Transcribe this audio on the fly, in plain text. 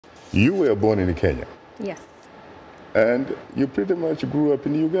You were born in Kenya. Yes. And you pretty much grew up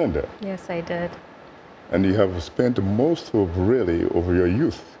in Uganda. Yes, I did. And you have spent most of your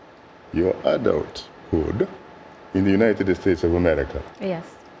youth, your adulthood, in the United States of America. Yes.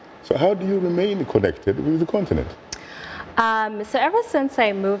 So how do you remain connected with the continent? So ever since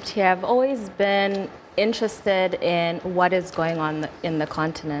I moved here, I've always been interested in what is going on in the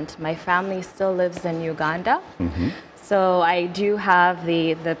continent. My family still lives in Uganda. Mm-hmm. So I do have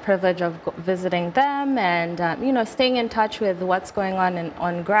the privilege of visiting them and staying in touch with what's going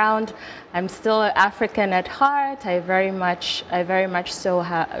on ground. I'm still African at heart. I very much so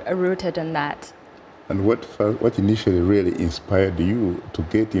rooted in that. And what initially really inspired you to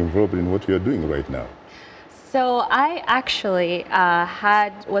get involved in what you are doing right now? So I actually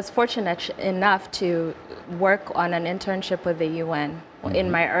was fortunate enough to work on an internship with the UN in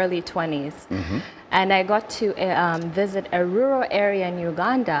my early 20s. Mm-hmm. And I got to visit a rural area in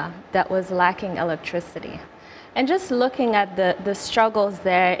Uganda that was lacking electricity. And just looking at the struggles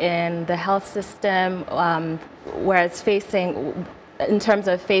there in the health system, where it's facing, in terms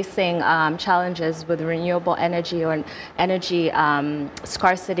of facing challenges with renewable energy or energy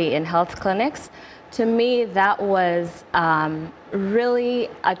scarcity in health clinics, to me that was really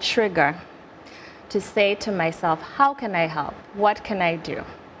a trigger to say to myself, how can I help? What can I do?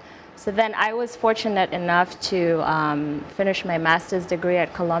 So then I was fortunate enough to finish my master's degree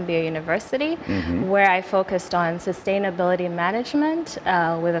at Columbia University, mm-hmm. where I focused on sustainability management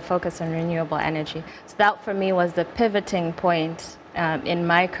with a focus on renewable energy. So that for me was the pivoting point in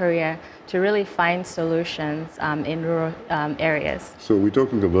my career to really find solutions in rural areas. So we're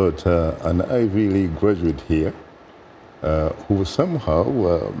talking about an Ivy League graduate here who somehow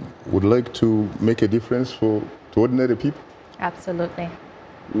would like to make a difference to ordinary people? Absolutely.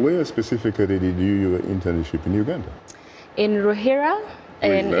 Where specifically did you do your internship in Uganda? In Ruhira,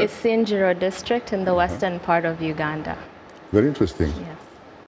 in Isinjiro district in the western part of Uganda. Very interesting. Yes.